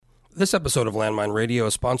This episode of Landmine Radio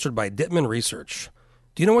is sponsored by Dittman Research.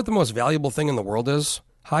 Do you know what the most valuable thing in the world is?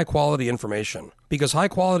 High-quality information. Because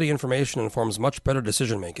high-quality information informs much better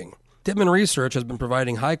decision-making. Dittman Research has been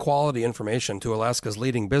providing high-quality information to Alaska's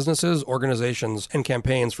leading businesses, organizations, and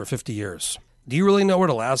campaigns for 50 years. Do you really know what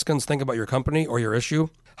Alaskans think about your company or your issue?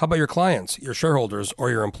 How about your clients, your shareholders, or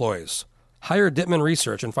your employees? Hire Dittman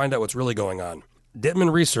Research and find out what's really going on.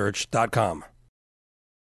 DittmanResearch.com.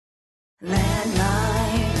 Landmine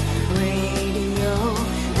Radio,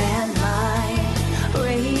 Landmine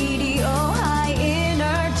Radio, high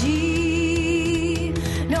energy,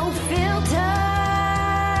 no filter,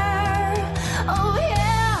 oh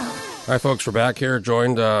yeah. All right, folks, we're back here,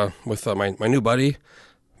 joined with my new buddy,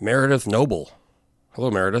 Meredith Noble.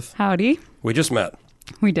 Hello, Meredith. Howdy. We just met.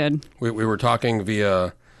 We did. We were talking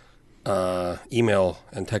via email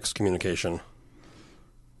and text communication.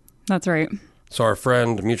 That's right. So our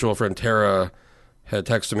mutual friend Tara, had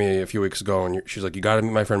texted me a few weeks ago, and she's like, you got to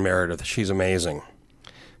meet my friend Meredith. She's amazing.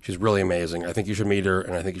 She's really amazing. I think you should meet her,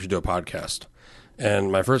 and I think you should do a podcast. And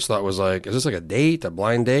my first thought was like, is this like a date, a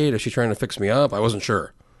blind date? Is she trying to fix me up? I wasn't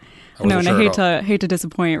sure. No, and I hate to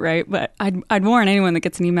disappoint, right? But I'd warn anyone that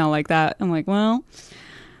gets an email like that. I'm like, well,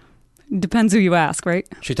 depends who you ask, right?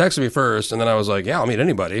 She texted me first, and then I was like, yeah, I'll meet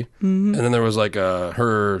anybody. Mm-hmm. And then there was like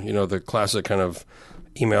her, the classic kind of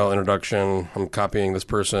email introduction. I'm copying this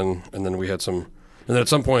person, and then we had some. And then at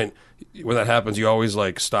some point, when that happens, you always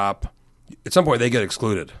like stop. At some point, they get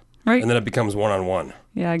excluded, right? And then it becomes one-on-one.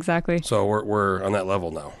 Yeah, exactly. So we're on that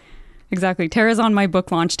level now. Exactly. Tara's on my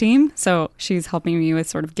book launch team, so she's helping me with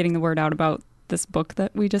sort of getting the word out about this book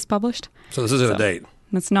that we just published. So this isn't a date.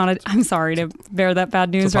 It's not. I'm sorry to bear that bad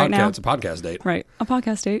news right now. It's a podcast date. Right, a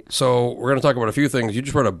podcast date. So we're going to talk about a few things. You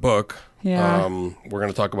just wrote a book. Yeah. We're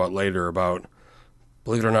going to talk about later about,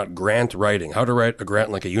 believe it or not, grant writing. How to write a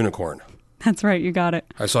grant like a unicorn. That's right. You got it.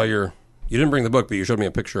 I saw you didn't bring the book, but you showed me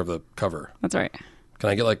a picture of the cover. That's right. Can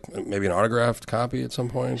I get like maybe an autographed copy at some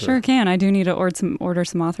point? Sure can. I do need to order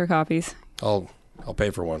some author copies. I'll pay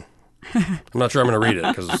for one. I'm not sure I'm going to read it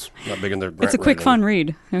because it's not big in their grant It's a quick, writing. fun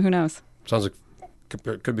read. Who knows? Sounds like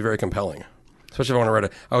it could be very compelling, especially if I want to write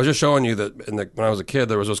it. I was just showing you that when I was a kid,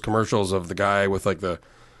 there was those commercials of the guy with like the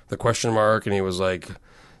question mark, and he was like,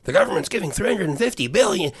 the government's giving $350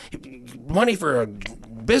 billion money for a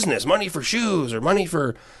business, money for shoes, or money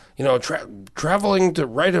for traveling to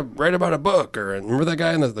write about a book. Or remember that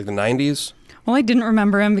guy in the 90s? Well, I didn't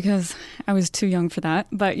remember him because I was too young for that,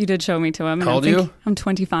 but you did show me to him. How old are you? I'm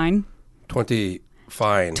 20 fine. 20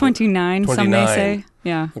 fine. 29, some may say.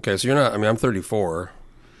 Yeah. Okay, so you're not, I'm 34.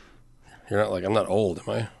 You're not like, I'm not old, am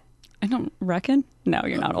I? I don't reckon. No,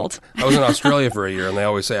 you're not old. I was in Australia for a year, and they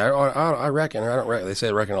always say, I reckon, or I don't reckon. They say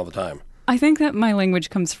I reckon all the time. I think that my language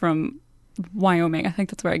comes from Wyoming. I think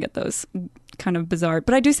that's where I get those kind of bizarre.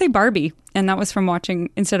 But I do say Barbie, and that was from watching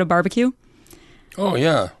instead of barbecue. Oh,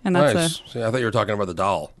 yeah. And that's nice. See, I thought you were talking about the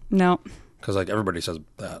doll. No. Because like everybody says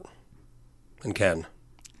that. And Ken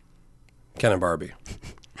and Barbie.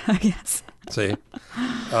 Yes. See?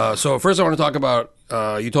 So first I want to talk about,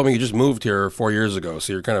 you told me you just moved here 4 years ago,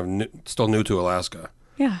 so you're kind of still new to Alaska.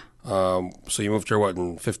 Yeah. So you moved here, what,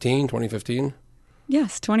 in 2015?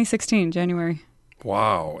 Yes, 2016, January.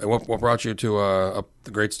 Wow. And what brought you to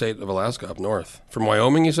the great state of Alaska, up north? From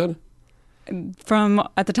Wyoming, you said?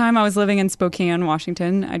 At the time I was living in Spokane,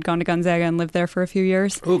 Washington. I'd gone to Gonzaga and lived there for a few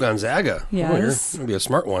years. Ooh, Gonzaga. Yes. Oh, you're going to be a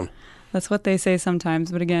smart one. That's what they say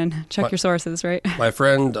sometimes, but again, check your sources, right? My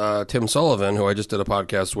friend Tim Sullivan, who I just did a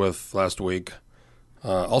podcast with last week,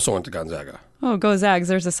 also went to Gonzaga. Oh, go Zags.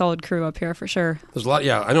 There's a solid crew up here for sure. There's a lot,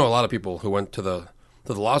 yeah. I know a lot of people who went to the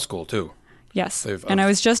law school, too. Yes. And I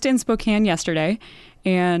was just in Spokane yesterday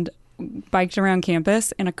and biked around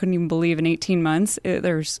campus, and I couldn't even believe in 18 months,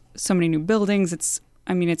 there's so many new buildings. It's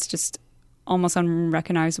just almost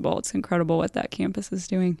unrecognizable. It's incredible what that campus is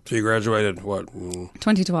doing. So you graduated, what?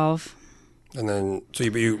 2012. And then, so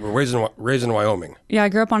you were raised in Wyoming? Yeah, I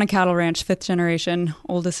grew up on a cattle ranch, 5th generation,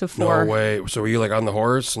 oldest of 4. No way. So were you like on the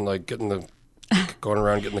horse and like going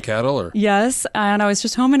around getting the cattle? Or? Yes, and I was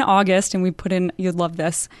just home in August, and we put in, you'd love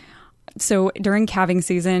this. So during calving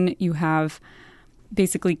season, you have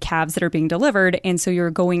basically calves that are being delivered, and so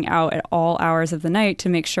you're going out at all hours of the night to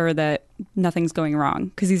make sure that nothing's going wrong,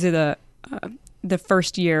 because these are the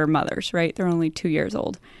first year mothers, right? They're only 2 years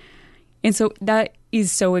old. And so that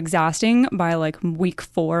is so exhausting by like week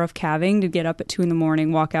 4 of calving to get up at 2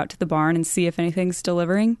 a.m, walk out to the barn and see if anything's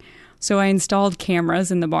delivering. So I installed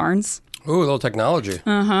cameras in the barns. Ooh, a little technology.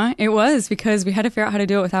 It was, because we had to figure out how to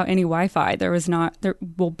do it without any Wi-Fi. There was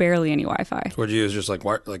barely any Wi-Fi. So what'd you use, just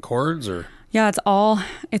like cords or? Yeah,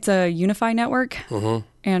 it's a Unify network.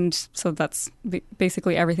 Mm-hmm. And so that's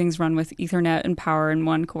basically everything's run with Ethernet and power in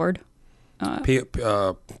one cord.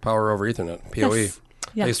 Power over Ethernet, PoE.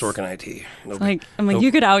 Yes. I used to work in IT. No It's like I'm like,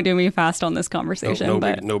 you could outdo me fast on this conversation,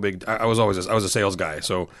 no big. I was a sales guy,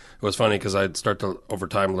 so it was funny because I'd start to over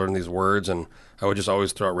time learn these words, and I would just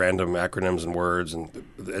always throw out random acronyms and words, and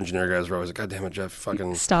the engineer guys were always like, "God damn it, Jeff,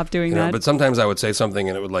 fucking stop doing you know." that. But sometimes I would say something,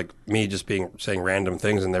 and it would like me just saying random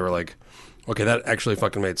things, and they were like, "Okay, that actually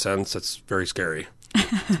fucking made sense. It's very scary.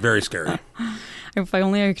 It's very scary." If I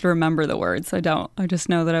only I could remember the words. I don't. I just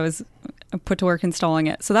know that I was put to work installing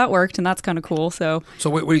it. So that worked, and that's kind of cool. So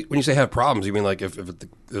when you say have problems, you mean like if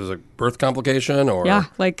there's a birth complication or yeah,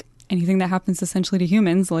 like anything that happens essentially to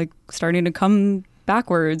humans, like starting to come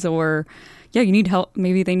backwards, or yeah, you need help.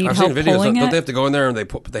 Maybe they need I've help seen videos. pulling Don't it. they have to go in there and they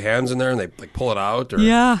put their hands in there and they like pull it out? Or,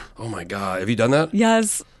 Yeah. Oh my god, have you done that?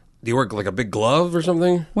 Yes. Do you work like a big glove or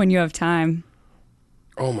something? When you have time.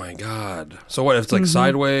 Oh my god. So what if it's like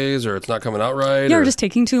sideways or it's not coming out right? Yeah, or or just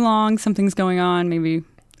taking too long. Something's going on. Maybe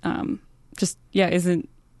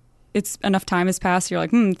it's enough time has passed. You're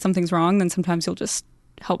like, something's wrong. Then sometimes you'll just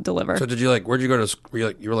help deliver. So did you like? Where'd you go to?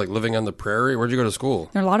 You were like living on the prairie. Where'd you go to school?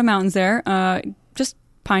 There are a lot of mountains there. Just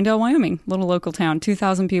Pinedale, Wyoming, little local town,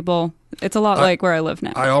 2,000 people. It's a lot like where I live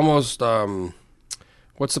now. I almost.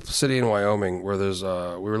 What's the city in Wyoming where there's? We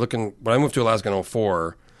were looking when I moved to Alaska in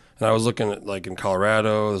 2004, and I was looking at like in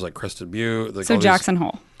Colorado. There's like Crested Butte. Like so all these- Jackson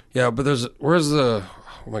Hole, Yeah, but where's the?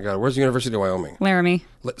 Oh my god, where's the University of Wyoming? Laramie.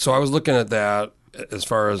 So I was looking at that as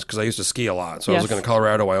far as because I used to ski a lot. So I was Yes. looking at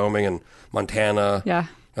Colorado, Wyoming, and Montana. Yeah.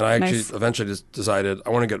 And I actually Nice. eventually just decided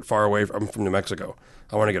I want to get far away. I'm from New Mexico.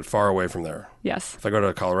 I want to get far away from there. Yes. If I go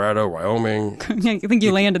to Colorado, Wyoming, I think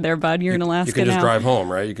you landed there, bud. You're in Alaska you can just now. drive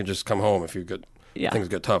home, right? You can just come home if Yeah. things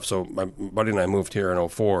get tough. So my buddy and I moved here in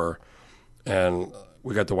 2004, and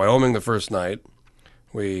we got to Wyoming the first night.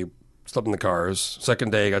 We slept in the cars.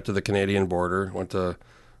 Second day, got to the Canadian border. Went to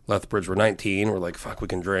Lethbridge. We're 19. We're like, fuck, we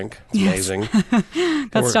can drink. It's amazing.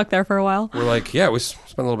 Got stuck there for a while. We're like, yeah, we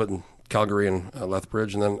spent a little bit in Calgary and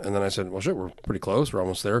Lethbridge, and then I said, well, shit, we're pretty close. We're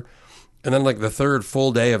almost there. And then like the third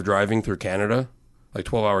full day of driving through Canada, like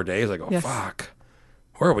 12-hour days, I go, Yes. fuck,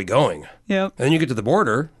 where are we going? Yep. And then you get to the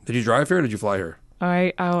border. Did you drive here or did you fly here?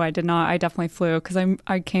 I did not. I definitely flew because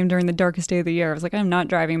I came during the darkest day of the year. I was like, I'm not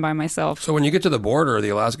driving by myself. So when you get to the border, the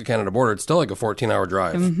Alaska-Canada border, it's still like a 14-hour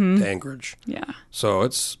drive to Anchorage. Yeah. So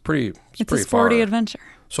it's pretty It's a pretty sporty far. adventure.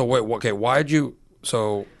 So wait, okay, why'd you,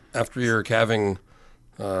 so after your calving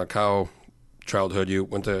cow childhood, you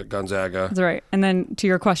went to Gonzaga. That's right. And then to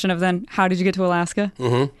your question of then, how did you get to Alaska?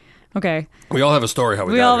 Mm-hmm. Okay. We all have a story how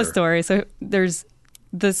we We got all have a here. story. So there's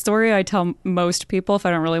the story I tell most people if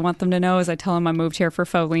I don't really want them to know is I tell them I moved here for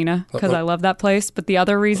Folina because I love that place. But the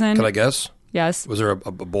other reason, Can I guess? yes, Was there a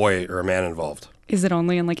boy or a man involved? is it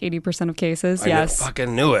only in like 80% of cases? I Yes.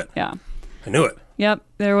 fucking knew it. Yeah. I knew it. Yep.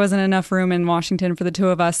 There wasn't enough room in Washington for the two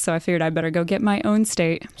of us, so I figured I'd better go get my own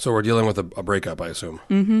state. So we're dealing with a breakup, I assume.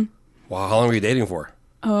 Mm-hmm. Wow, how long were you dating for?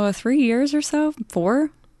 3 years or so? 4?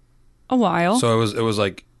 A while. So it was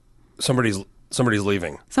like somebody's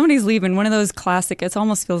leaving. Somebody's leaving. One of those classic, it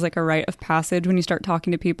almost feels like a rite of passage when you start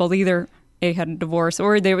talking to people. They either A, had a divorce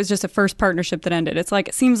or there was just a first partnership that ended. It's like,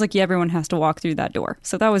 it seems like everyone has to walk through that door.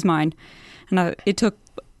 So that was mine. And it took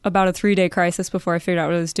about a 3-day crisis before I figured out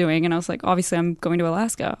what I was doing. And I was like, obviously, I'm going to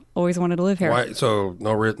Alaska. Always wanted to live here. Why? So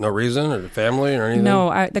no reason or family or anything?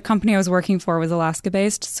 No, the company I was working for was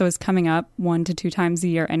Alaska-based, so it's coming up 1 to 2 times a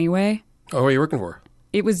year anyway. Oh, who are you working for?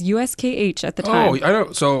 It was USKH at the time. Oh, I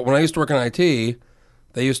know. So when I used to work in IT,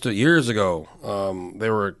 they used to years ago.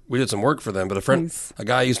 We did some work for them, but Nice. a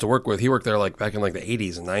guy I used to work with, he worked there like back in like the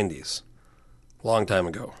 80s and 90s, long time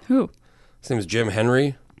ago. Who? His name is Jim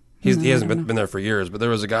Henry. He hasn't been there for years, but there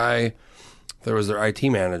was a guy. There was their IT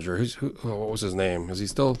manager. What was his name? Is he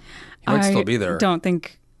still? He might still be there. I don't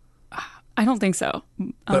think so.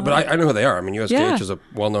 But I know who they are. I mean, USKH Yeah. is a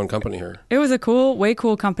well-known company here. It was a way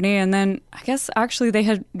cool company, and then I guess actually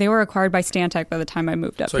they were acquired by Stantec by the time I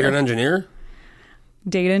moved up So here. you're an engineer?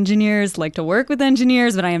 Data engineers like to work with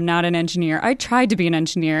engineers, but I am not an engineer. I tried to be an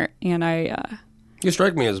engineer, and You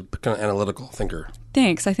strike me as kind of analytical thinker.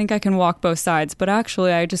 thanks. I think I can walk both sides, but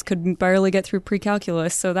actually I just could barely get through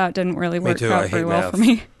pre-calculus, so that didn't really work too. out I very hate well math. for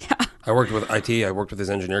me. Yeah. I worked with IT. I worked with these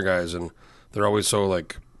engineer guys, and they're always so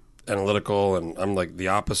like analytical, and I'm like the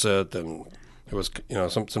opposite. And it was,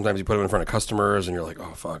 sometimes you put them in front of customers, and you're like,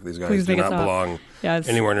 oh fuck, these guys Please do make it not stop. belong Yes.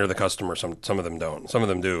 anywhere near the customer. Some of them don't. Some of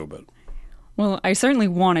them do, but Well, I certainly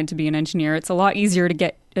wanted to be an engineer. It's a lot easier to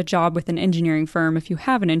get a job with an engineering firm if you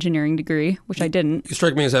have an engineering degree, which I didn't. you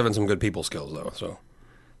strike me as having some good people skills, though. So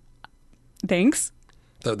Thanks.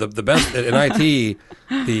 The best in IT,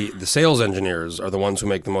 the sales engineers are the ones who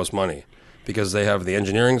make the most money because they have the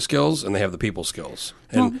engineering skills and they have the people skills,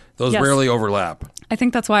 and those yes. rarely overlap. I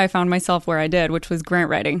think that's why I found myself where I did, which was grant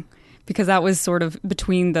writing, because that was sort of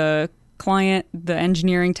between the client, the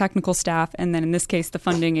engineering technical staff, and then in this case, the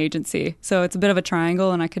funding agency. So it's a bit of a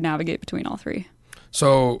triangle, and I could navigate between all three.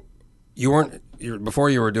 So before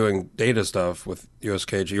you were doing data stuff with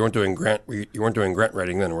USKG, you weren't doing grant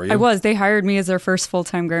writing then, were you? I was. They hired me as their first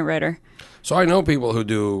full-time grant writer. So I know people who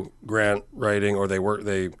do grant writing, or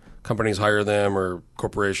companies hire them, or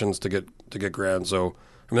corporations to get grants. So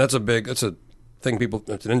I mean, that's a thing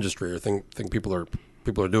it's an industry or thing people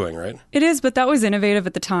are doing, right? It is, but that was innovative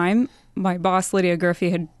at the time. My boss, Lydia Griffey,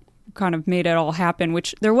 had kind of made it all happen,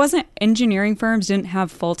 which there wasn't. Engineering firms didn't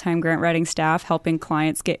have full-time grant writing staff helping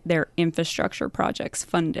clients get their infrastructure projects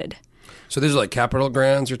funded. So these are like capital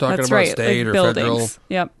grants you're talking That's about, right, state like or buildings. federal?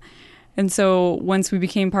 Yep. And so once we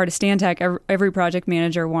became part of Stantec, every project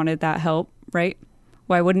manager wanted that help, right?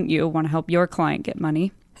 Why wouldn't you want to help your client get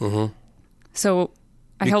money? Mm-hmm. So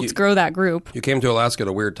I helped grow that group. You came to Alaska at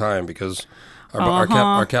a weird time because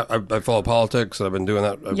I follow politics, and I've been doing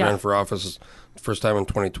that. I ran for office first time in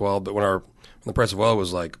 2012, but when the price of oil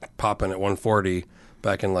was like popping at 140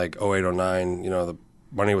 back in like 08, 09, the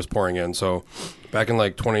money was pouring in. So back in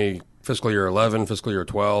like fiscal year 11, fiscal year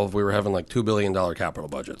 12, we were having like $2 billion capital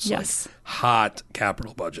budgets. Yes. Like hot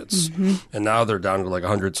capital budgets. Mm-hmm. And now they're down to like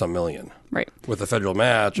 100-some million. Right. With the federal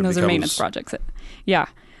match, and those are maintenance projects. Yeah.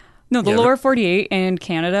 No, the lower 48 and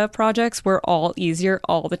Canada projects were all easier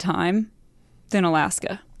all the time than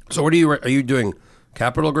Alaska. So are you doing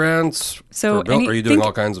capital grants? So or are you doing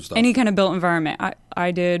all kinds of stuff? Any kind of built environment.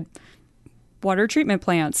 I did water treatment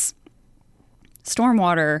plants,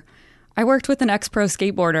 stormwater. I worked with an ex-pro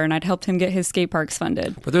skateboarder, and I'd helped him get his skate parks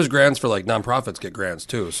funded. But there's grants for like nonprofits get grants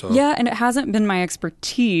too. So yeah, and it hasn't been my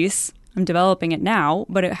expertise. I'm developing it now,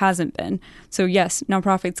 but it hasn't been. So yes,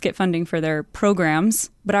 nonprofits get funding for their programs,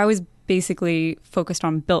 but I was basically focused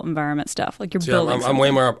on built environment stuff, like you're building. I'm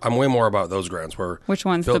way more about those grants. Which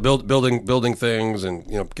ones? Building things and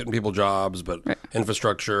getting people jobs, but right.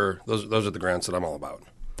 Infrastructure. Those are the grants that I'm all about.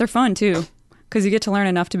 They're fun too, because you get to learn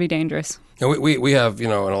enough to be dangerous. And we have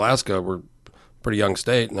in Alaska, we're a pretty young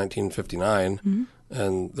state, 1959, mm-hmm.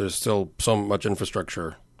 and there's still so much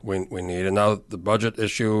infrastructure we need. And now the budget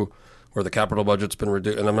issue, where the capital budget's been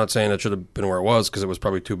reduced, and I'm not saying it should have been where it was because it was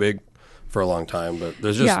probably too big for a long time, but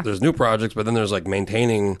there's new projects, but then there's like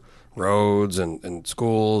maintaining roads and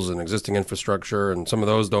schools and existing infrastructure, and some of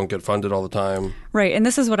those don't get funded all the time. Right, and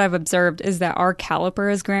this is what I've observed is that our caliber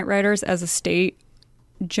as grant writers as a state,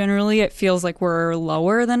 generally it feels like we're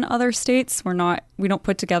lower than other states. We don't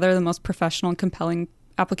put together the most professional and compelling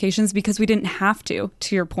applications because we didn't have to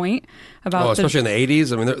your point about especially in the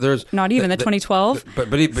 80s. I mean, there's not even the 2012. But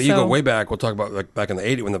you go way back. We'll talk about like back in the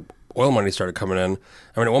 80s when the oil money started coming in.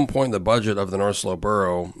 I mean, at one point, the budget of the North Slope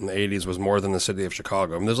Borough in the 80s was more than the city of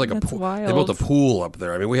Chicago. I mean, there's like That's a pool. wild. They built a pool up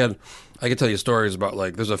there. I mean, I could tell you stories about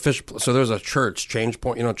like there's a fish. So there's a church, Change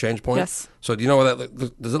Point. Change Point. Yes. So do you know what that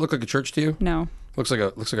does? It look like a church to you? No. Looks like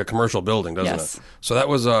a commercial building, doesn't Yes. it? So that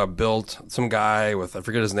was built. Some guy with, I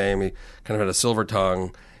forget his name. He kind of had a silver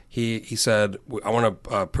tongue. He said, I want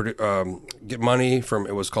to get money from,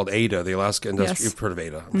 it was called ADA, the Alaska Industrial, You've heard of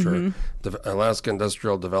ADA, I'm sure, the Alaska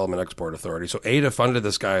Industrial Development Export Authority. So ADA funded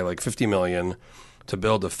this guy like $50 million to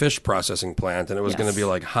build a fish processing plant, and it was going to be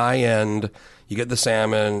like high end. You get the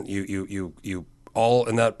salmon, you all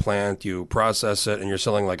in that plant, you process it, and you're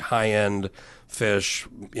selling like high end fish,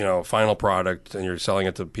 final product, and you're selling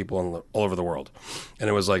it to people all over the world. And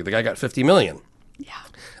it was like the guy got $50 million. Yeah.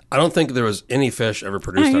 I don't think there was any fish ever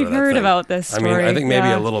produced out of that thing. I heard about this story. I mean, I think maybe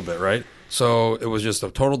a little bit, right? So it was just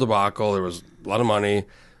a total debacle. There was a lot of money,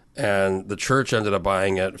 and the church ended up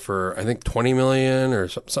buying it for I think $20 million or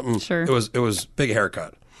something. Sure. It was big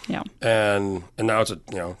haircut. Yeah. And now it's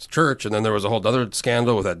it's a church, and then there was a whole other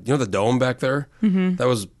scandal with that. The dome back there. Mm-hmm. That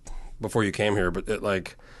was before you came here, but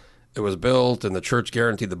it was built, and the church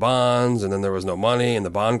guaranteed the bonds, and then there was no money, and the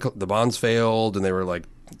bonds failed, and they were like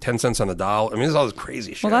 10 cents on the dollar. I mean, there's all this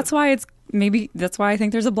crazy shit. Well, that's why I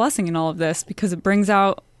think there's a blessing in all of this, because it brings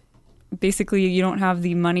out basically you don't have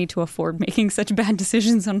the money to afford making such bad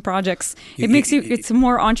decisions on projects. It's a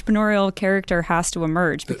more entrepreneurial character has to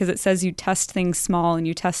emerge, because it says you test things small and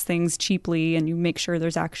you test things cheaply and you make sure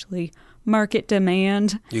there's actually market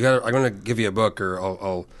demand. I'm going to give you a book, or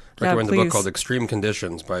I'll recommend the book called Extreme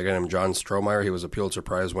Conditions by a guy named John Strohmeyer. He was a Pulitzer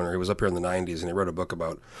Prize winner. He was up here in the 90s, and he wrote a book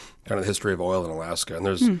about kind of the history of oil in Alaska. And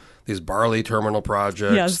there's these barley terminal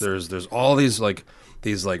projects. Yes. There's all these like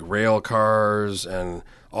these like rail cars and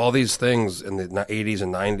all these things in the 80s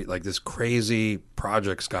and 90s, like this crazy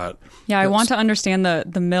projects got. Yeah, I want to understand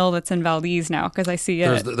the mill that's in Valdez now because I see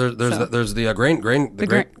it. There's the grain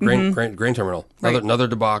terminal. Right. Another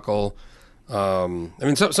debacle. I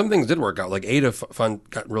mean, some things did work out. Like Ada Fund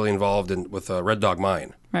got really involved with Red Dog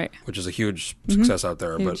Mine, Right. which is a huge success out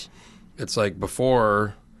there. Huge. But it's like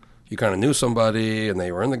before, you kind of knew somebody and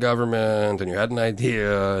they were in the government and you had an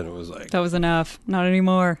idea and it was like That was enough. Not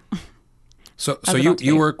anymore. So As it ought to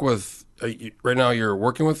you be. work with right now. You're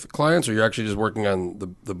working with clients, or you're actually just working on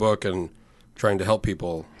the book and trying to help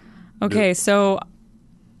people. Okay, so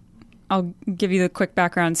I'll give you the quick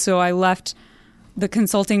background. So I left the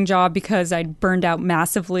consulting job because I'd burned out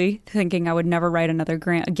massively, thinking I would never write another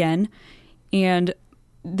grant again. And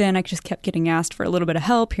then I just kept getting asked for a little bit of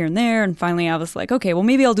help here and there. And finally I was like, okay, well,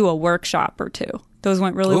 maybe I'll do a workshop or two. Those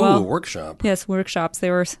went really Ooh, well. workshop. Yes, workshops.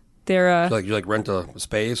 They're You like rent a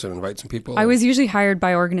space and invite some people. I was usually hired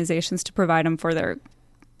by organizations to provide them for their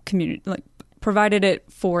community, like provided it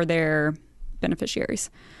for their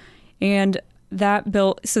beneficiaries. And that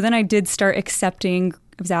built, so then I did start accepting,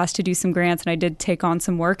 I was asked to do some grants and I did take on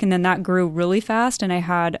some work, and then that grew really fast. And I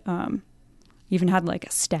had, even had like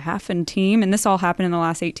a staff and team, and this all happened in the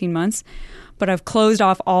last 18 months, but I've closed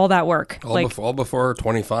off all that work. all before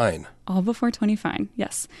 20 fine. All before 20 fine,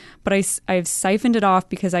 yes. But I've siphoned it off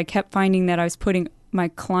because I kept finding that I was putting my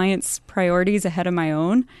clients' priorities ahead of my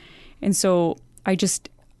own. And so I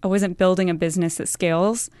wasn't building a business that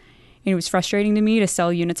scales. And it was frustrating to me to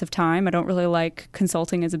sell units of time. I don't really like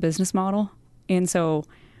consulting as a business model. And so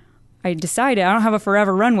I decided I don't have a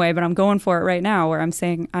forever runway, but I'm going for it right now, where I'm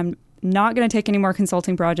saying I'm not going to take any more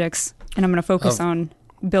consulting projects and I'm going to focus on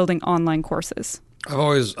building online courses. I've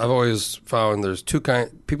always found there's two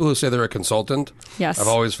people who say they're a consultant. Yes. I've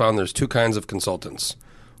always found there's two kinds of consultants.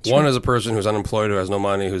 One is a person who's unemployed, who has no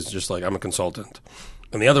money, who's just like, I'm a consultant.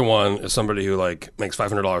 And the other one is somebody who like makes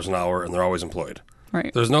 $500 an hour and they're always employed.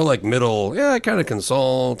 Right. There's no like middle, I kind of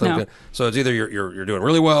consult. No. So it's either you're doing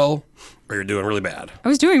really well or you're doing really bad. I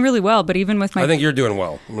was doing really well, but even with my... I think you're doing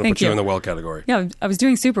well. I'm going to Thank put you you. in the well category. Yeah, I was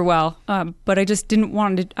doing super well, but I just didn't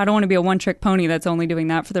want to... I don't want to be a one-trick pony that's only doing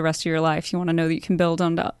that for the rest of your life. You want to know that you can build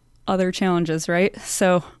on other challenges, right?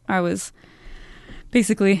 So I was...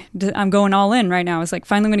 Basically, I'm going all in right now. I was like,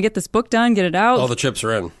 finally I'm going to get this book done, get it out. All the chips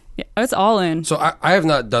are in. Yeah, it's all in. So I have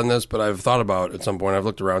not done this, but I've thought about at some point. I've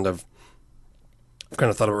looked around. I've kind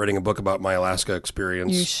of thought about writing a book about my Alaska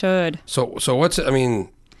experience. You should. So what's it? I mean,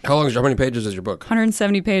 how many pages is your book?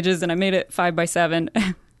 170 pages, and I made it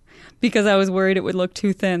 5x7 because I was worried it would look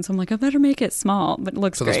too thin. So I'm like, I better make it small, but it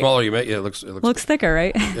looks So great. the smaller you make it, it looks thicker,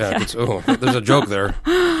 right? yeah. There's a joke there.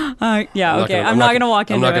 Yeah, okay. I'm not going to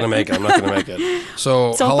walk into it. I'm not going to make it. I'm not going to make it. So how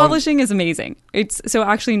long? Self-publishing is amazing. So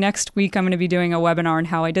actually next week I'm going to be doing a webinar on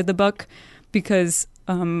how I did the book because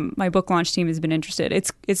my book launch team has been interested.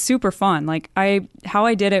 It's super fun. Like how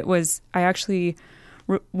I did it was I actually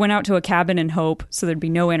went out to a cabin in Hope, so there'd be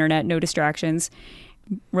no internet, no distractions.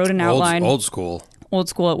 Wrote an outline. Old school. Old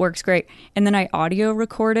school. It works great. And then I audio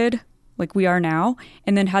recorded like we are now,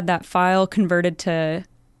 and then had that file converted to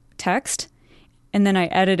text, and then I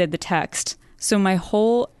edited the text. So my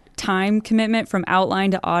whole time commitment from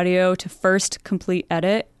outline to audio to first complete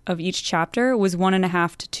edit of each chapter was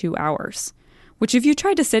 1.5 to 2 hours, which if you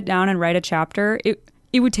tried to sit down and write a chapter,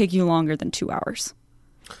 it would take you longer than 2 hours.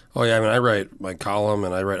 Oh yeah, I mean, I write my column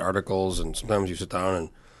and I write articles, and sometimes you sit down and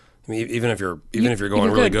I mean, even if you're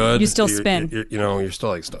going really good, you still spin. You're still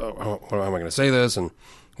like, how am I going to say this? And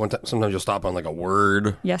sometimes you'll stop on like a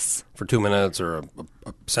word. Yes. For 2 minutes or a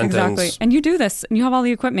sentence. Exactly. And you do this, and you have all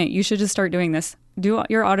the equipment. You should just start doing this. Do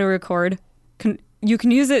your auto record. You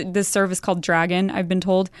can use this service called Dragon, I've been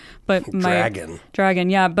told. But Dragon,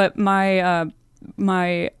 yeah. But my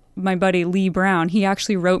buddy Lee Brown, he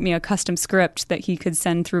actually wrote me a custom script that he could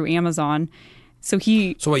send through Amazon. So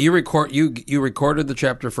what you recorded the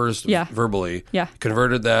chapter first verbally,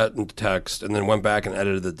 converted that into text, and then went back and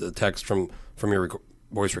edited the text from your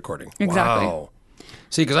voice recording. Exactly. Wow.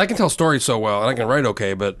 See, because I can tell stories so well, and I can write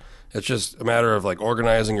okay, but it's just a matter of like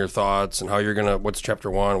organizing your thoughts and how you're gonna. What's chapter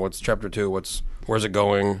 1? What's chapter 2? Where's it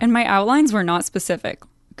going? And my outlines were not specific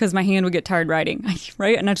because my hand would get tired writing,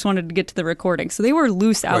 right? And I just wanted to get to the recording, so they were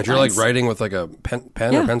loose outlines. Right, you're like writing with like a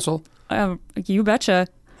pen or pencil. You betcha.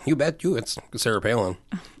 You bet you. It's Sarah Palin.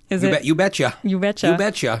 Is it? You betcha. You betcha. You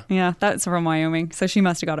betcha. Yeah, that's from Wyoming, so she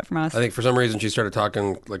must have got it from us. I think for some reason she started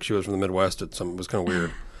talking like she was from the Midwest. It was kind of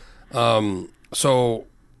weird. So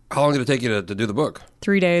how long did it take you to do the book?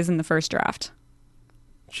 3 days in the first draft.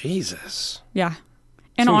 Jesus. Yeah.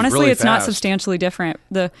 And Seems honestly, really it's not fast. substantially different.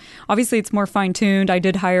 Obviously, it's more fine-tuned. I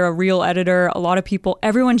did hire a real editor. A lot of people,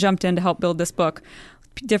 everyone jumped in to help build this book.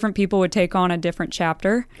 Different people would take on a different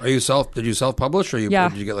chapter. Did you self-publish or did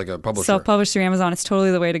you get like a publisher? Self-published through Amazon. It's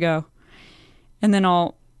totally the way to go. And then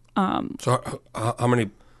So how many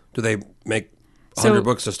do they make? 100 So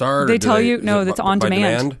books to start? They or do tell you, is no, it it's by on demand.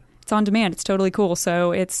 demand? It's on demand. It's totally cool.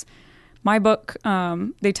 So it's my book.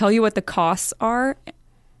 They tell you what the costs are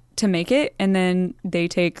to make it, and then they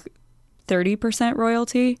take 30%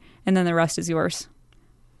 royalty, and then the rest is yours.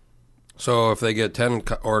 So if they get 10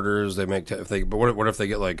 orders, they make 10. But what if they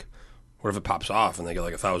get like, what if it pops off and they get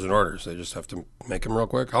like 1,000 orders? They just have to make them real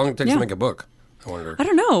quick. How long does it take Yeah. to make a book? I wonder. I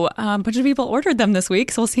don't know. A bunch of people ordered them this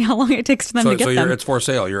week, so we'll see how long it takes for them to get them. It's for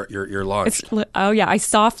sale. You're launched. Oh yeah, I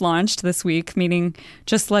soft launched this week, meaning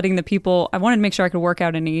just letting the people. I wanted to make sure I could work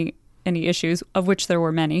out any issues, of which there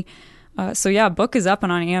were many. So yeah, book is up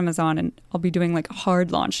and on Amazon, and I'll be doing like a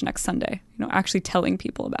hard launch next Sunday. Actually telling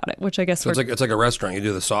people about it, which I guess So it's like a restaurant. You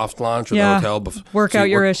do the soft launch at Yeah. the hotel. Work out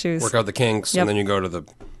your issues. Work out the kinks, Yep. and then you go to the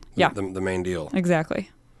Yeah. main deal. exactly.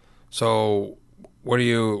 So where do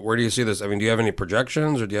you see this? I mean, do you have any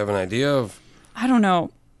projections or do you have an idea of? I don't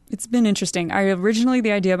know. It's been interesting.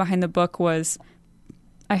 The idea behind the book was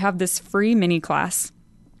I have this free mini class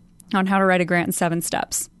on how to write a grant in 7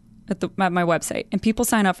 steps at my website, and people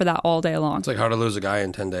sign up for that all day long. It's like how to lose a guy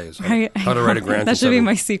in 10 days. Right? How to write a grant. That in should be 7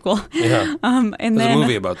 my sequel. Yeah. And There's then a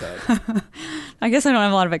movie about that. I guess I don't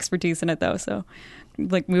have a lot of expertise in it though, so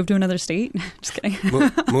like move to another state. Just kidding.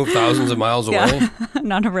 Move thousands of miles away. Yeah,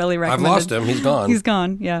 not a really I've recommended. lost him. He's gone. He's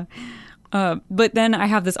gone. Yeah. But then I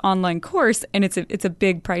have this online course, and it's a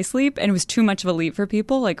big price leap, and it was too much of a leap for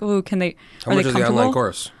people. Like, oh, can they? How are much they is the comfortable? online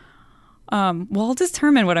course? Well, I'll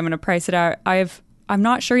determine what I'm going to price it at. I'm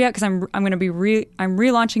not sure yet because I'm going to be I'm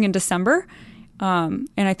relaunching in December, and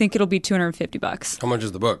I think it'll be $250. How much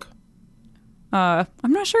is the book? I'm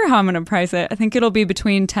not sure how I'm going to price it. I think it'll be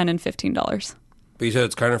between $10 and $15. But you said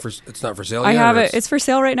it's not for sale I yet? have or it. It's for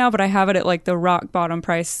sale right now, but I have it at like the rock bottom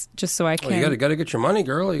price, just so I can. Oh, you got to get your money,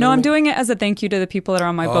 girl. No, I'm doing it as a thank you to the people that are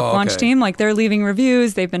on my book launch okay. team. Like they're leaving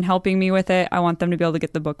reviews. They've been helping me with it. I want them to be able to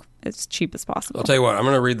get the book as cheap as possible. I'll tell you what. I'm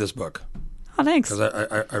going to read this book Oh, thanks. because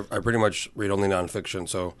I pretty much read only nonfiction.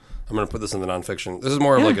 So I'm going to put this in the nonfiction. This is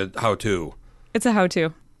more of like a how-to. It's a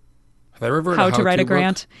how-to. Have I ever read How a to write a book?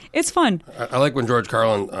 grant. It's fun. I like when George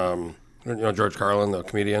Carlin, George Carlin, the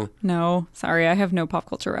comedian. No, sorry, I have no pop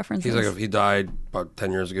culture references. He died about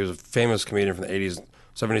 10 years ago. He was a famous comedian from the 80s,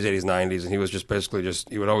 70s, 80s, 90s, and he was just basically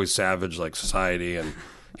he would always savage like society, and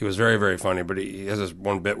he was very, very funny. But he has this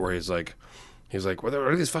one bit where he's like, what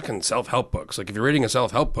are these fucking self-help books? Like if you're reading a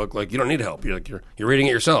self-help book, like you don't need help. You're reading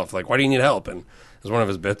it yourself. Like why do you need help? And it's one of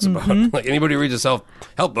his bits about like anybody who reads a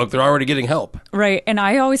self-help book, they're already getting help. Right, and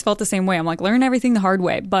I always felt the same way. I'm like, learn everything the hard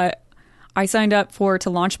way. But I signed up to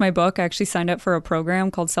launch my book. I actually signed up for a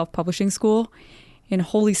program called Self-Publishing School. And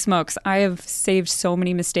holy smokes, I have saved so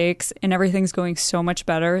many mistakes, and everything's going so much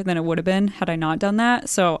better than it would have been had I not done that.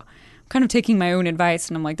 So I'm kind of taking my own advice,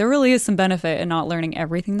 and I'm like, there really is some benefit in not learning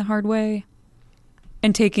everything the hard way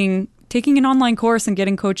and taking an online course and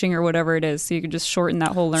getting coaching or whatever it is, so you can just shorten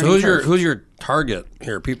that whole learning curve. Who's your target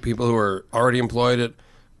here? People who are already employed at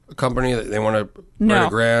a company that they want to write a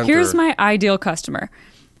grant? Here's my ideal customer.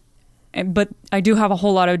 But I do have a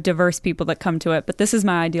whole lot of diverse people that come to it. But this is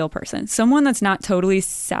my ideal person. Someone that's not totally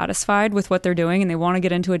satisfied with what they're doing and they want to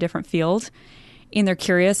get into a different field. And they're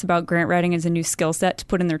curious about grant writing as a new skill set to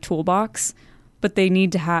put in their toolbox. But they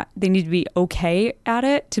need to be okay at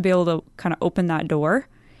it to be able to kind of open that door.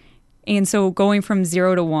 And so going from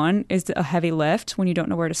 0 to 1 is a heavy lift when you don't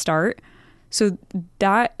know where to start. So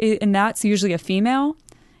that's usually a female.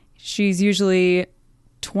 She's usually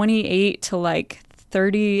 28 to like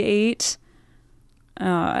 38,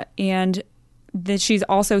 and that she's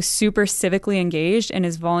also super civically engaged and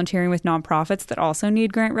is volunteering with nonprofits that also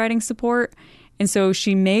need grant writing support. And so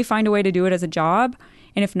she may find a way to do it as a job,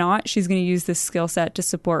 and if not, she's going to use this skill set to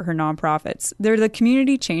support her nonprofits. They're the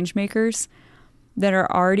community change makers that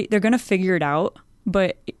they're going to figure it out,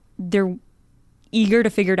 but they're eager to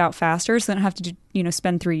figure it out faster, so they don't have to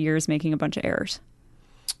spend 3 years making a bunch of errors.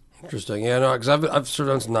 Interesting. Yeah, no, because I've served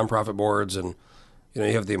on some nonprofit boards, and you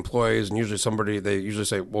have the employees, and they usually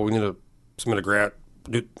say, well, we need to submit a grant.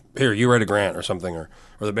 Here, you write a grant or something, or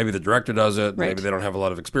maybe the director does it. Right. Maybe they don't have a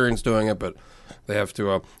lot of experience doing it, but they have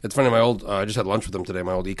to. It's funny. I just had lunch with him today.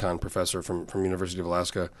 My old econ professor from University of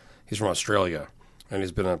Alaska. He's from Australia, and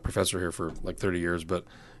he's been a professor here for like 30 years. But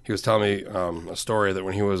he was telling me a story that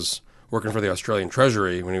when he was working for the Australian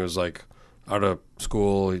Treasury, when he was like out of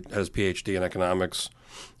school, he had his PhD in economics.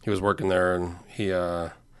 He was working there, and he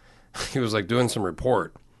he was like doing some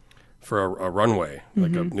report for a runway,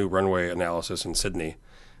 like a new runway analysis in Sydney.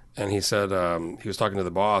 And he said, he was talking to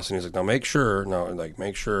the boss, and he's like, make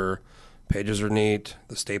sure pages are neat,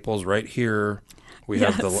 the staples right here. We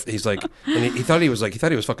have he's like, and he thought he was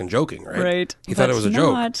fucking joking, right? Right. He thought it was a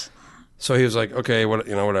joke. Not. So he was like, okay,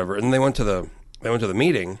 whatever. And then they went to the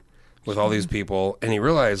meeting with all these people, and he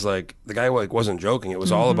realized like the guy like wasn't joking. It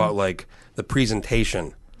was all about like the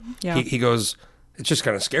presentation. Yeah. He goes, it's just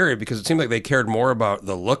kind of scary because it seemed like they cared more about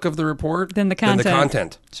the look of the report Than the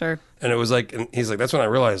content. Sure. And it was like, and he's like, that's when I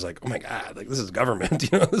realized, like, oh my God, like this is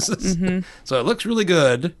government, this is. So it looks really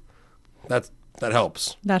good. That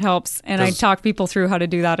helps. That helps. And I talk people through how to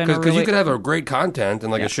do that in a Because really... you could have a great content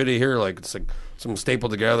and like a shitty here, like it's like some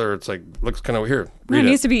stapled together. It's like looks kind of here. It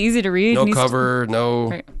needs to be easy to read. No It needs cover, no.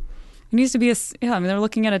 Right. It needs to be they're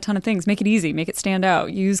looking at a ton of things. Make it easy. Make it stand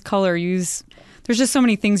out. Use color. There's just so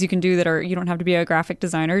many things you can do you don't have to be a graphic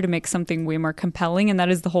designer to make something way more compelling. And that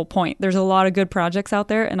is the whole point. There's a lot of good projects out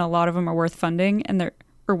there, and a lot of them are worth funding, and they're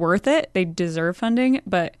worth it. They deserve funding,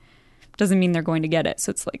 but doesn't mean they're going to get it. So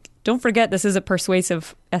it's like, don't forget, this is a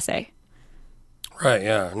persuasive essay. Right.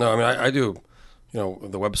 Yeah. No. I mean, I do.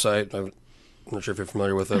 The website. I'm not sure if you're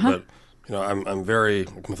familiar with it, but I'm very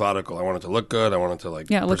methodical. I want it to look good. I want it to like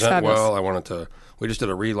it looks present fabulous. well. I want it to. We just did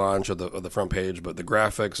a relaunch of the front page, but the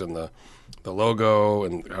graphics and the logo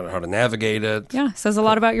and how to navigate it. Yeah, says a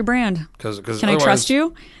lot about your brand. Because Can I trust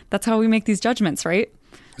you? That's how we make these judgments, right?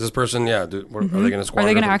 Is this person? Yeah. Are they going to squander? Are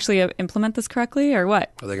they going to actually implement this correctly, or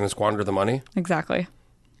what? Are they going to squander the money? Exactly.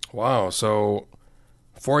 Wow. So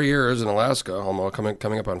 4 years in Alaska, almost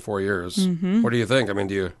coming up on 4 years. What do you think? I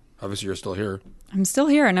mean, obviously you're still here. I'm still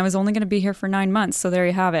here, and I was only going to be here for 9 months, so there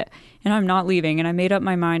you have it. And I'm not leaving, and I made up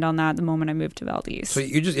my mind on that the moment I moved to Valdez. So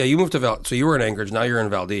you moved to so you were in Anchorage, now you're in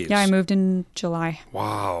Valdez. Yeah, I moved in July.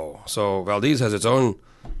 Wow. So Valdez has its own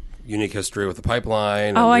unique history with the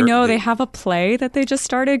pipeline. Oh, I know. They have a play that they just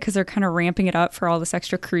started because they're kind of ramping it up for all this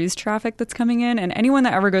extra cruise traffic that's coming in. And anyone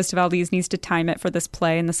that ever goes to Valdez needs to time it for this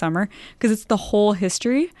play in the summer because it's the whole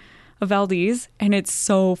history of Valdez, and it's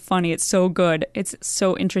so funny. It's so good. It's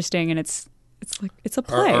so interesting, and it's a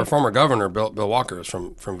play. Our former governor, Bill Walker, is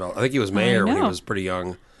from Valdez. I think he was mayor when he was pretty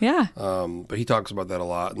young. Yeah. But he talks about that a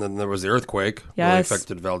lot. And then there was the earthquake. Yes. Really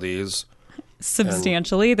affected Valdez.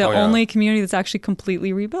 Substantially. The only community that's actually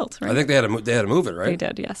completely rebuilt, right? I think they had to move it, right? They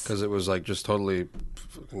did, yes. Because it was like just totally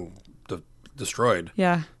fucking destroyed.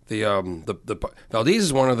 Yeah. The Valdez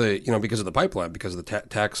is one of the, because of the pipeline, because of the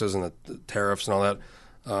taxes and the tariffs and all that.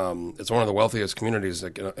 It's one of the wealthiest communities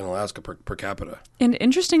in Alaska per capita. And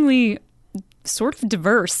interestingly, sort of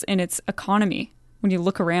diverse in its economy. When you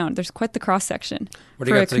look around, there's quite the cross section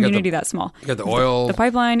for a community that small. You got the oil, the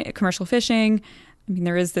pipeline, commercial fishing. I mean,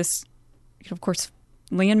 there is this, of course,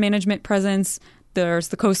 land management presence. There's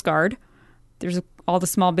the Coast Guard. There's all the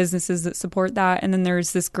small businesses that support that, and then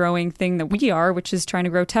there's this growing thing that we are, which is trying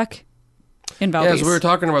to grow tech in Valdez. Yeah, so we were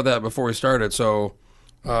talking about that before we started. So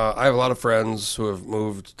I have a lot of friends who have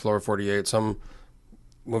moved to Lower 48. Some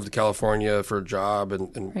moved to California for a job,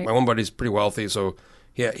 and Right. my one buddy's pretty wealthy, so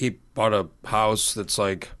he bought a house that's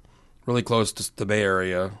like really close to the Bay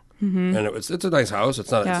Area, and it's a nice house.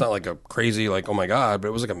 It's not like a crazy like oh my god, but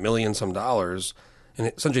it was like $1 million some,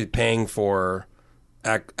 and essentially paying for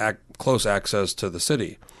close access to the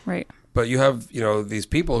city. Right. But you have these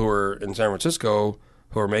people who are in San Francisco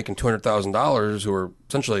who are making $200,000 who are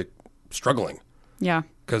essentially struggling. Yeah.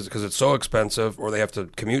 Because it's so expensive, or they have to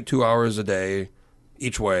commute 2 hours a day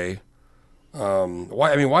each way.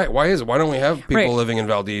 Why don't we have people living in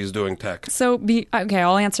Valdez doing tech? So, okay,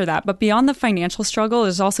 I'll answer that. But beyond the financial struggle,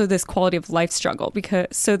 there's also this quality of life struggle.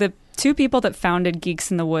 So the two people that founded Geeks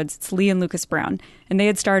in the Woods, it's Lee and Lucas Brown, and they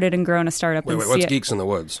had started and grown a startup. Wait, what's Geeks in the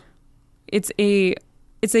Woods? It's a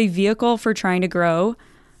vehicle for trying to grow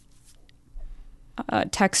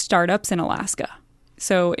tech startups in Alaska.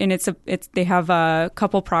 So, and they have a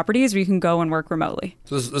couple properties where you can go and work remotely.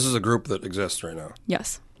 So this is a group that exists right now.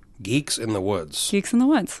 Yes. Geeks in the Woods. Geeks in the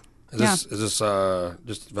Woods. Is this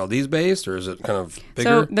just Valdez based, or is it kind of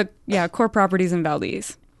bigger? So core properties in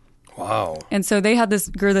Valdez. Wow. And so they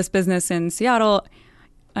grew this business in Seattle,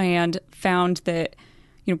 and found that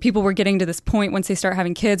people were getting to this point once they start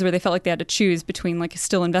having kids where they felt like they had to choose between like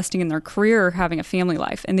still investing in their career or having a family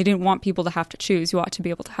life, and they didn't want people to have to choose. You ought to be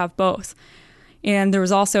able to have both. And there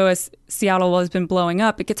was also, as Seattle has been blowing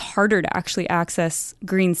up, it gets harder to actually access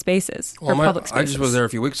green spaces or public spaces. I just was there a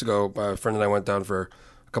few weeks ago. A friend and I went down for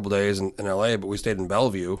a couple days in LA, but we stayed in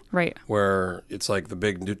Bellevue, right, where it's like the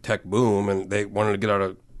big new tech boom, and they wanted to get out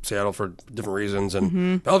of Seattle for different reasons,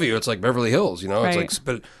 and Bellevue, it's like Beverly Hills, you know. It's Right.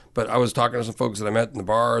 like, but I was talking to some folks that I met in the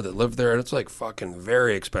bar that live there, and it's like fucking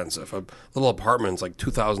very expensive. A little apartment's like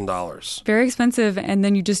 $2,000. Very expensive, and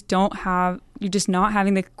then you're just not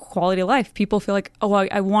having the quality of life. People feel like, oh,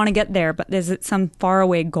 I want to get there, but is it some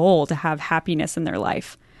faraway goal to have happiness in their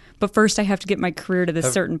life? But first, I have to get my career to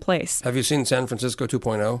this certain place. Have you seen San Francisco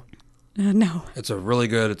 2.0? No. It's a really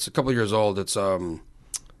good. It's a couple years old. It's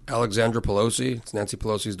Alexandra Pelosi. It's Nancy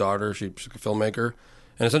Pelosi's daughter. She's a filmmaker,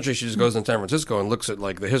 and essentially she just goes in San Francisco and looks at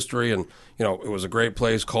like the history, and you know, it was a great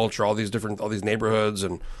place, culture, all these neighborhoods,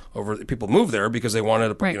 and people moved there because they wanted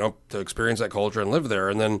to, Right. to experience that culture and live there.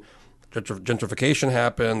 And then gentrification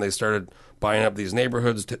happened. They started buying up these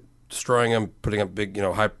neighborhoods, destroying them, putting up big,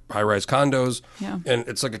 high-rise condos. Yeah. And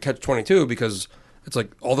it's like a catch-22 because it's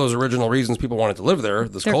like all those original reasons people wanted to live there,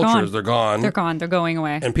 they're gone. they're gone. They're gone. They're going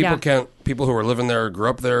away. And people Yeah. people who were living there, grew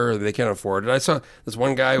up there, they can't afford it. I saw this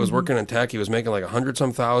one guy who was working in tech. He was making like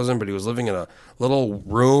 100-some thousand, but he was living in a little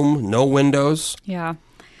room, no windows. Yeah.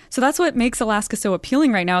 So that's what makes Alaska so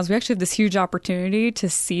appealing right now is we actually have this huge opportunity to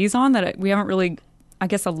seize on that we haven't really, I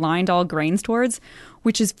guess, aligned all grains towards,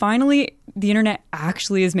 which is finally the internet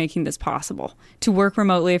actually is making this possible to work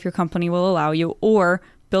remotely if your company will allow you or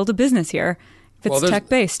build a business here if it's there's-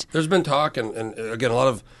 tech-based. There's been talk, and again, a lot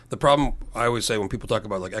of the problem I always say when people talk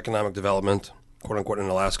about like economic development, quote unquote, in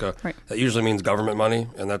Alaska, Right. that usually means government money,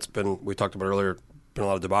 and that's been, we talked about earlier, been a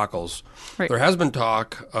lot of debacles. Right. There has been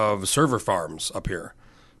talk of server farms up here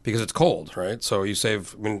because it's cold, right? So you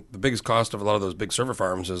save, I mean, the biggest cost of a lot of those big server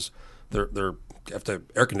farms is they're you have to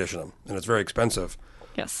air condition them, and it's very expensive.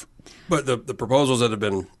 Yes. But the proposals that have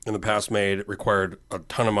been in the past made required a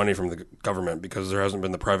ton of money from the government because there hasn't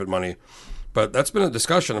been the private money. But that's been a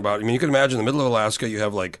discussion about, I mean, you can imagine in the middle of Alaska, you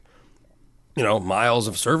have like, miles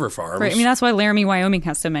of server farms. Right. I mean, that's why Laramie, Wyoming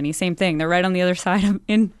has so many. Same thing. They're right on the other side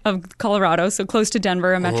of Colorado, so close to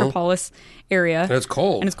Denver, a metropolis area. And it's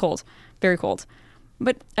cold. And it's cold. Very cold.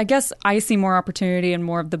 But I guess I see more opportunity in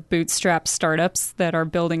more of the bootstrap startups that are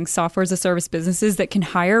building software as a service businesses that can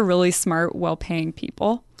hire really smart, well-paying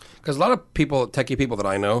people. Because a lot of people, techie people that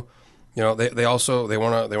I know, they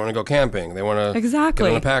want to go camping. They want to Exactly.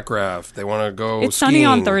 get on a pack raft. They want to go It's skiing. sunny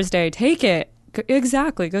on Thursday. Take it.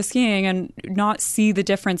 Exactly. Go skiing and not see the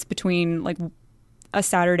difference between like a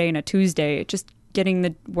Saturday and a Tuesday. Just getting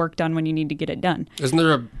the work done when you need to get it done. Isn't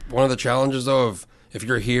there one of the challenges though of if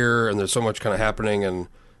you're here and there's so much kind of happening in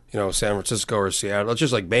San Francisco or Seattle, it's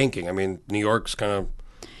just like banking. I mean, New York's kind of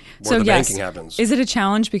where the banking happens. Is it a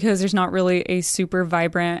challenge because there's not really a super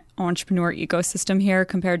vibrant entrepreneur ecosystem here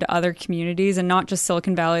compared to other communities, and not just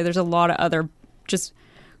Silicon Valley? There's a lot of other just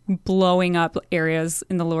blowing up areas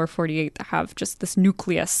in the lower 48 that have just this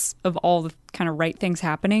nucleus of all the kind of right things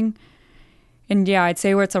happening. And yeah, I'd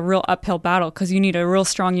say where it's a real uphill battle because you need a real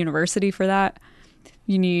strong university for that.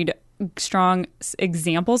 You need strong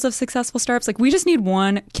examples of successful startups. Like we just need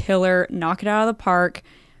one killer, knock it out of the park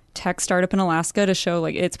tech startup in Alaska to show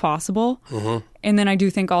like it's possible. Mm-hmm. And then I do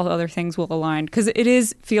think all the other things will align because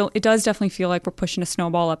it does definitely feel like we're pushing a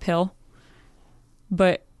snowball uphill.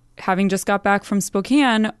 But having just got back from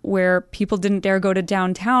Spokane where people didn't dare go to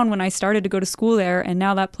downtown when I started to go to school there, and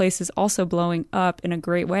now that place is also blowing up in a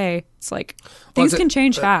great way. It's like things can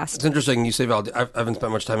change fast. It's interesting you say Valdez. I haven't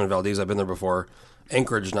spent much time in Valdez. I've been there before.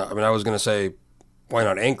 Anchorage, I mean, I was going to say, why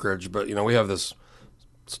not Anchorage? But, we have this,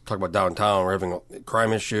 let's talk about downtown. We're having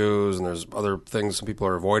crime issues, and there's other things some people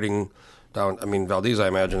are avoiding down. I mean, Valdez, I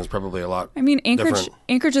imagine, is probably a lot different.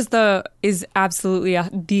 Anchorage is absolutely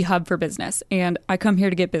the hub for business. And I come here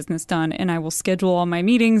to get business done, and I will schedule all my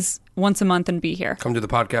meetings once a month and be here. Come do the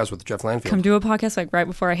podcast with Jeff Lanfield. Come do a podcast like right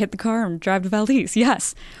before I hit the car and drive to Valdez.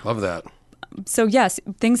 Yes. Love that. So yes,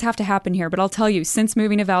 things have to happen here. But I'll tell you, since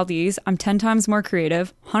moving to Valdez, I'm 10 times more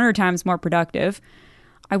creative, 100 times more productive.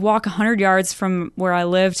 I walk 100 yards from where I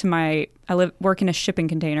live to work in a shipping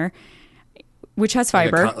container, which has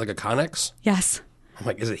fiber. Like a Connex? Yes. I'm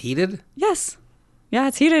like, is it heated? Yes. Yeah,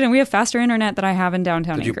 it's heated, and we have faster internet than I have in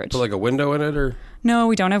downtown Did you Anchorage. put like a window in it, or? No,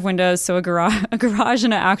 we don't have windows, so a garage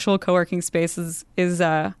and an actual co-working space is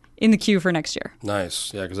in the queue for next year.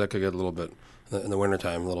 Nice. Yeah, because that could get a little bit, in the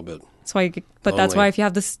wintertime, a little bit. That's why, that's why if you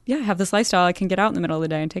have this lifestyle, I can get out in the middle of the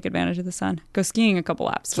day and take advantage of the sun. Go skiing a couple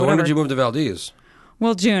laps. So when did you move to Valdez?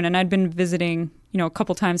 Well, June, and I'd been visiting, a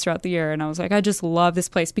couple times throughout the year, and I was like, I just love this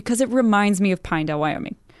place because it reminds me of Pinedale,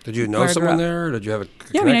 Wyoming. Did you know where I grew someone up. there? Or did you have a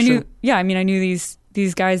connection? I knew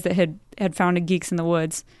these guys that had founded Geeks in the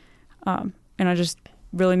Woods, and I just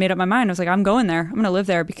really made up my mind. I was like, I'm going there. I'm going to live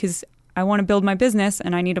there because I want to build my business,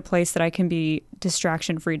 and I need a place that I can be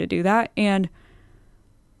distraction free to do that. And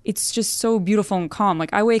it's just so beautiful and calm.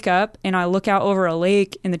 Like I wake up and I look out over a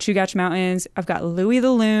lake in the Chugach Mountains. I've got Louie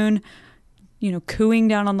the loon, cooing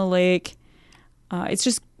down on the lake. It's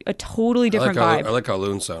just a totally different vibe. I like how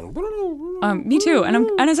loons sound. Me too. And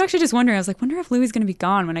I was actually just wondering. I was like, wonder if Louie's going to be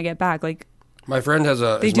gone when I get back. Like, my friend has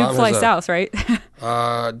a. they his do mom fly has south, right?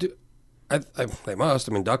 They must.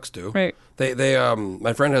 I mean, ducks do. Right.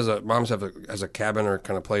 My friend has a cabin or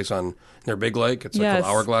kind of place on near Big Lake. It's like Yes.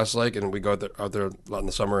 called Hourglass Lake, and we go out there a lot in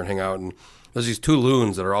the summer and hang out. And there's these 2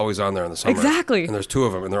 loons that are always on there in the summer. Exactly. And there's 2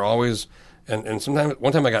 of them, and they're always. And sometimes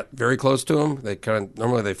one time I got very close to them. They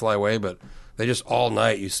normally they fly away, but they just all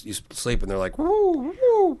night you sleep and they're like woo,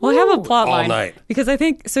 woo, Well, I have a woo, plot all line night. because I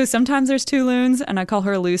think so. Sometimes there's 2 loons, and I call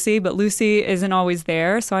her Lucy, but Lucy isn't always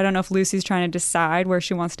there. So I don't know if Lucy's trying to decide where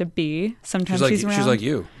she wants to be. Sometimes she's around. She's like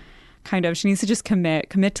you. Kind of. She needs to just commit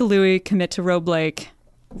to Louie, commit to Robe Lake.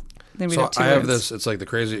 Then we So have 2 I have loons. this. It's like the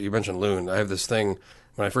crazy. You mentioned loon. I have this thing.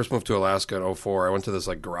 When I first moved to Alaska in 2004, I went to this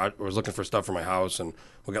like garage. I was looking for stuff for my house, and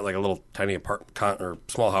we got like a little tiny or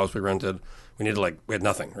small house we rented. We had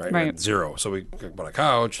nothing, right? We Right. had 0. So we bought a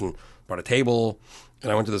couch and bought a table,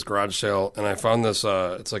 and I went to this garage sale, and I found this.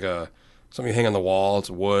 It's like something you hang on the wall. It's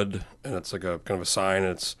wood, and it's like a kind of a sign.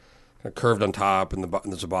 And it's kind of curved on top, and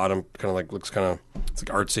there's a bottom, kind of like looks kind of it's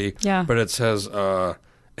like artsy. Yeah. But it says.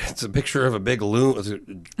 It's a picture of a big loon.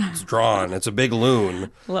 It's drawn. It's a big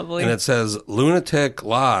loon. Lovely. And it says, Lunatic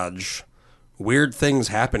Lodge, weird things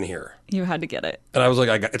happen here. You had to get it. And I was like,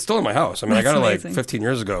 it's still in my house. I mean, I That's got it amazing. like 15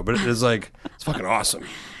 years ago, but it is like, it's fucking awesome.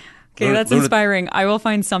 Okay, that's Luna- inspiring. I will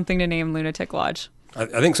find something to name Lunatic Lodge. I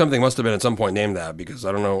think something must have been at some point named that because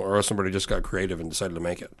I don't know, or else somebody just got creative and decided to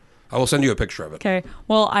make it. I will send you a picture of it. Okay.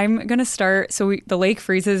 Well, I'm going to start. So the lake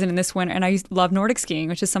freezes, and in this winter, and I love Nordic skiing,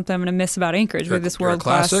 which is something I'm going to miss about Anchorage. We have this You're a world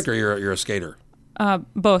class. classic or you're a skater?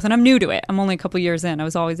 Both. And I'm new to it. I'm only a couple years in. I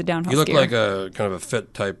was always a downhill You look skier. like a kind of a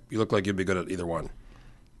fit type. You look like you'd be good at either one.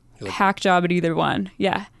 Hack job at either one.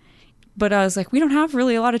 Yeah. But I was like, we don't have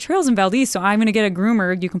really a lot of trails in Valdez, so I'm going to get a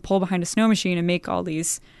groomer. You can pull behind a snow machine and make all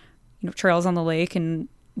these, trails on the lake and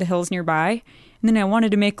the hills nearby. And then I wanted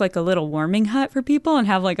to make like a little warming hut for people and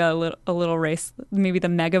have like a little race, maybe the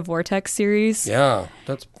Mega Vortex series. Yeah,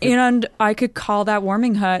 that's. And I could call that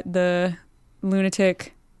warming hut the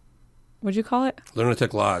Lunatic. What'd you call it?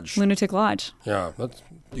 Lunatic Lodge. Lunatic Lodge. Yeah, that's.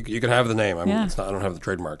 You can have the name. Yeah. I don't have the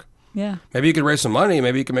trademark. Yeah. Maybe you could raise some money.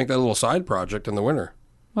 Maybe you could make that a little side project in the winter.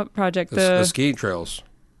 What project? The ski trails.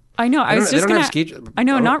 I know. I was They just don't gonna. have ski. I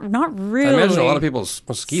know. I don't- Not really. I imagine a lot of people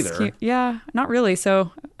ski there. Yeah, not really.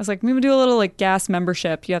 So I was like, maybe do a little like gas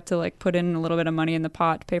membership. You have to like put in a little bit of money in the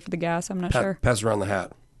pot to pay for the gas. I'm not sure. Pass around the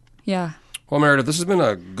hat. Yeah. Well, Meredith, this has been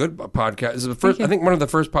a good podcast. This is the first. you. I think one of the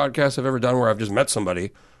first podcasts I've ever done where I've just met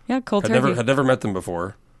somebody. Yeah. Cold Had turkey. never met them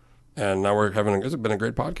before, and now we're having. It's been a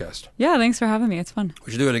great podcast. Yeah. Thanks for having me. It's fun.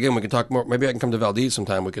 We should do it again. We can talk more. Maybe I can come to Valdez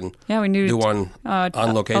sometime. We can. Yeah. We need do one on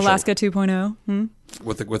location Alaska 2.0.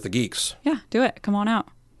 with the geeks. Yeah. Do it. Come on out.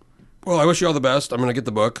 Well, I wish you all the best. I'm going to get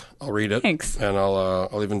the book. I'll read it. Thanks. And I'll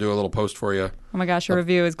even do a little post for you. Oh my gosh, your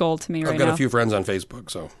review is gold to me right I've got now. a few friends on Facebook,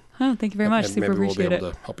 so Oh, thank you very much. Super maybe we'll be appreciate able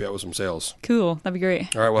it. to help you out with some sales. Cool. That'd be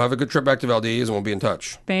great. All right, well, have a good trip back to Valdez, and we'll be in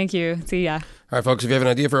touch. Thank you. See ya. All right, folks, if you have an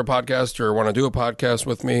idea for a podcast or want to do a podcast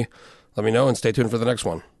with me, let me know and stay tuned for the next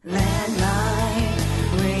one. Landline.